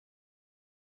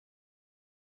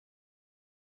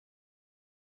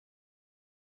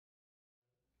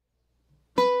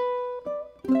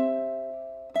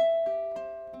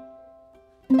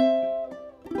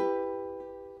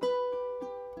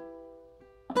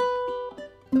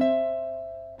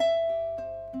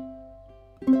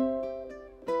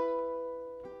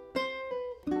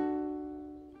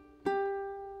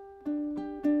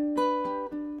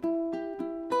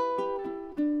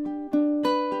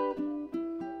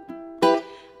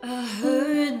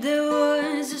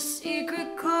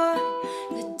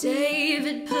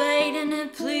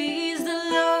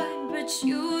but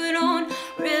you don't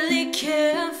really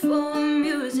care for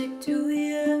music, do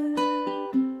you?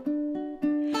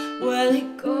 Well,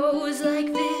 it goes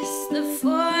like this: the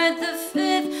fourth, the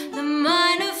fifth, the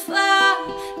minor fall,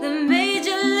 the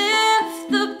major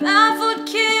lift, the baffled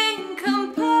king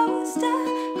composed a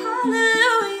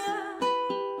hallelujah,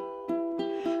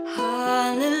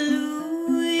 hallelujah,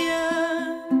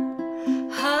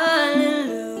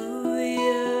 hallelujah,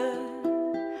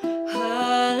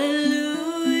 hallelujah,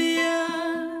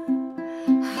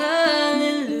 hallelujah.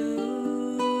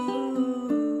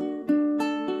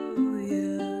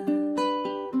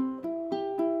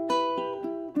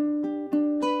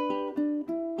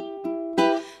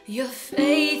 Your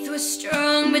faith was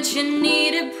strong, but you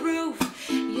needed proof.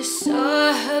 You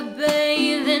saw her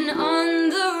bathing on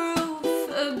the roof.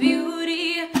 Her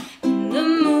beauty in the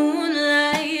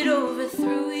moonlight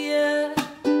overthrew you.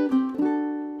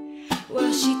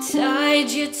 Well, she tied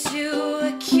you to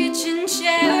a kitchen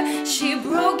chair. She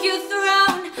broke your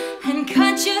throne and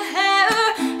cut your hair.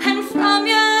 And from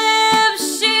your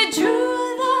lips she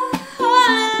drew the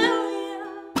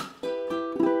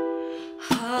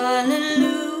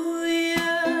hallelujah,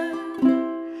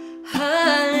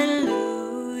 hallelujah.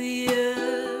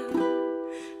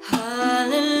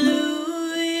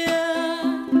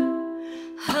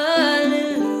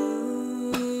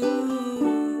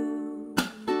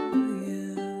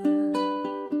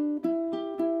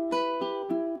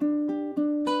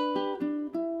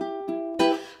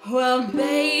 Well,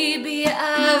 baby,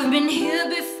 I've been here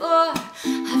before.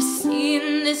 I've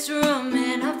seen this room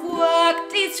and I've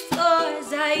walked these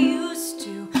floors. I used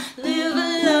to live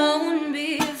alone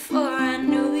before I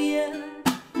knew you.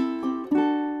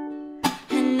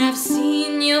 And I've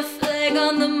seen your flag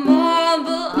on the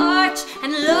marble arch.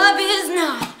 And love is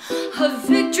not a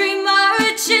victory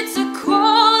march. It's a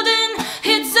cold and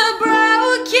it's a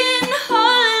broken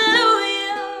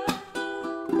hallelujah,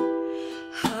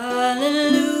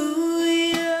 hallelujah.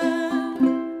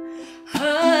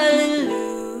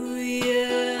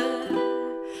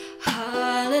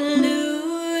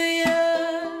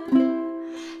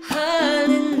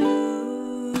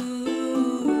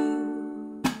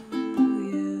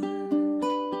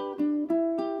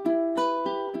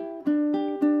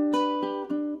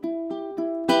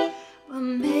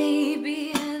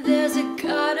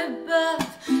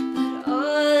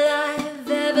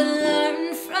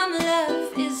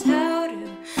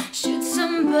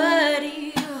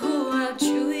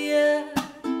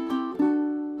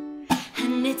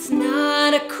 It's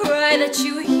not a cry that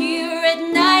you hear at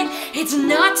night. It's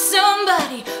not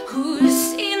somebody who's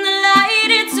seen the light.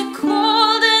 It's a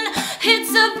cold and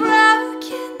it's a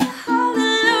broken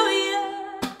hallelujah,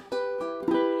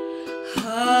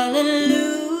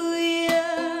 hallelujah,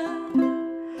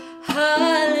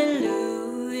 hallelujah,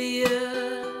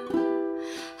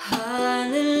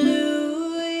 hallelujah,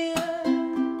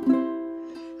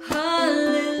 hallelujah.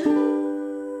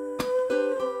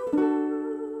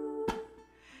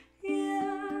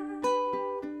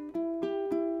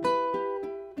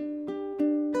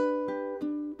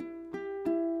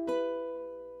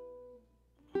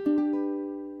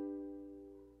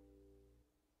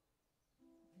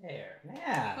 There.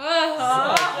 Yeah.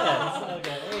 Oh. So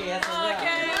good. Hey, that's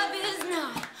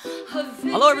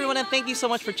Hello everyone, and thank you so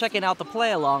much for checking out the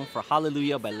play along for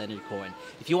Hallelujah by Leonard Cohen.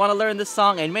 If you want to learn this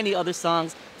song and many other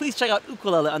songs, please check out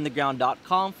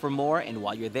ukuleleunderground.com for more, and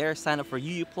while you're there, sign up for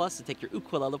UU Plus to take your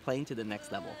ukulele playing to the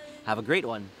next level. Have a great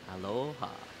one. Aloha.